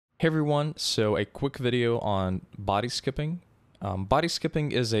Hey everyone, so a quick video on body skipping. Body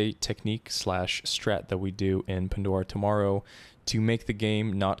skipping is a technique slash strat that we do in Pandora tomorrow to make the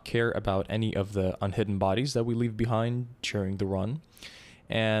game not care about any of the unhidden bodies that we leave behind during the run.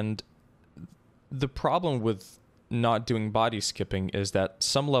 And the problem with not doing body skipping is that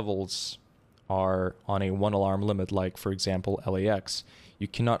some levels are on a 1 alarm limit, like for example LAX. You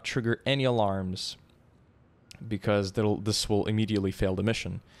cannot trigger any alarms because this will immediately fail the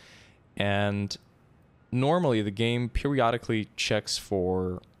mission. And normally the game periodically checks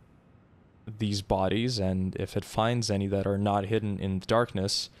for these bodies, and if it finds any that are not hidden in the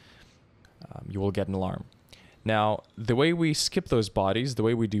darkness, you will get an alarm. Now, the way we skip those bodies, the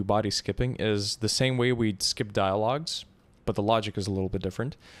way we do body skipping, is the same way we'd skip dialogues, but the logic is a little bit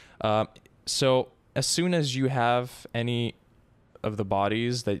different. So as soon as you have any of the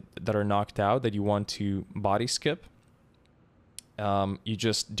bodies that are knocked out that you want to body skip, you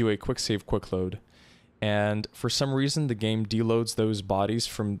just do a quick save, quick load. And for some reason, the game deloads those bodies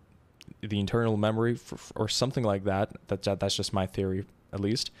from the internal memory or something like that. That's just my theory, at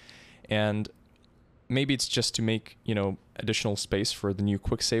least. And maybe it's just to make, additional space for the new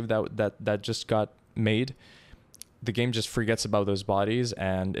quick save that just got made. The game just forgets about those bodies,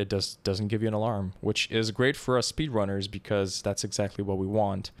 and it doesn't give you an alarm, which is great for us speedrunners because that's exactly what we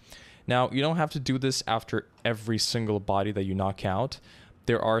want. Now, you don't have to do this after every single body that you knock out.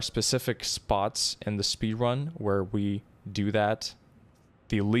 There are specific spots in the speedrun where we do that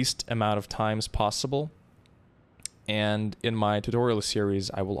the least amount of times possible. And in my tutorial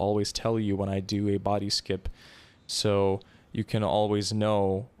series, I will always tell you when I do a body skip, so you can always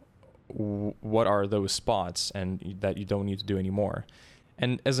know what are those spots and that you don't need to do anymore.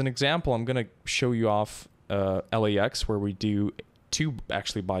 And as an example, I'm going to show you off LAX, where we do two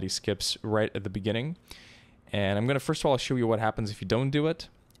actually body skips right at the beginning. And I'm going to first of all show you what happens if you don't do it,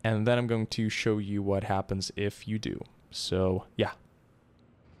 and then I'm going to show you what happens if you do. So yeah.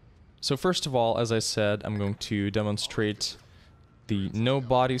 So first of all, as I said, I'm going to demonstrate the no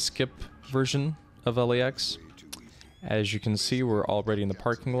body skip version of LAX. As you can see, we're already in the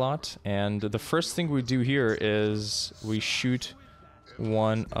parking lot, and the first thing we do here is we shoot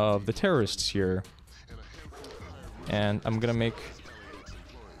one of the terrorists here. And I'm gonna make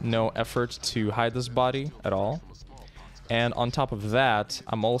no effort to hide this body at all. And on top of that,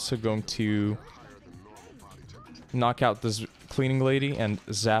 I'm also going to knock out this cleaning lady and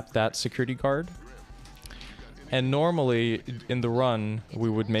zap that security guard. And normally in the run,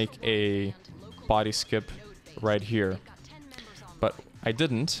 we would make a body skip right here, but I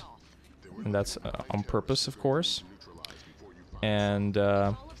didn't, and that's on purpose, of course. And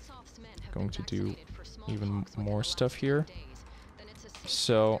going to do even more stuff here.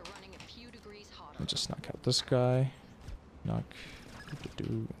 So let me just knock out this guy. There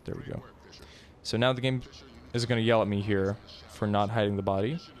we go. So now the game is going to yell at me here for not hiding the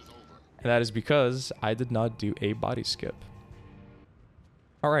body, and that is because I did not do a body skip.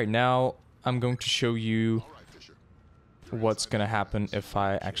 Alright, now I'm going to show you what's going to happen if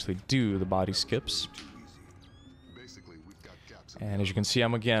I actually do the body skips. And as you can see,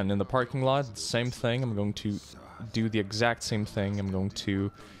 I'm again in the parking lot. Same thing. I'm going to do the exact same thing. I'm going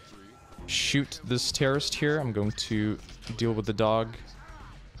to shoot this terrorist here. I'm going to deal with the dog.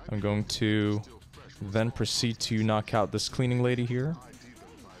 I'm going to then proceed to knock out this cleaning lady here.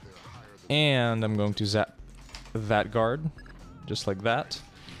 And I'm going to zap that guard, just like that.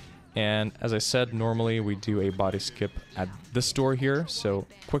 And as I said, normally we do a body skip at this door here. So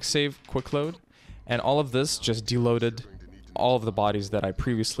quick save, quick load. And all of this just deloaded all of the bodies that I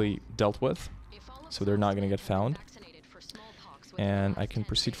previously dealt with, so they're not going to get found. And I can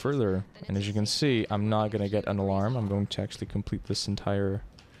proceed further. And as you can see, I'm not going to get an alarm. I'm going to actually complete this entire...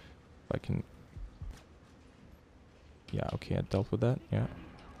 If I can... Yeah, okay, I dealt with that, yeah.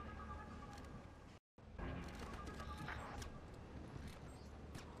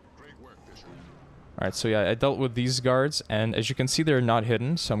 Alright, so yeah, I dealt with these guards, and as you can see, they're not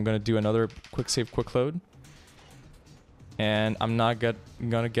hidden, so I'm going to do another quick save, quick load. And I'm not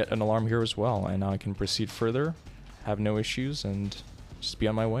gonna get an alarm here as well, and now I can proceed further, have no issues, and just be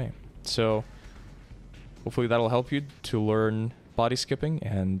on my way. So hopefully that'll help you to learn body skipping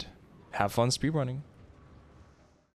and have fun speedrunning.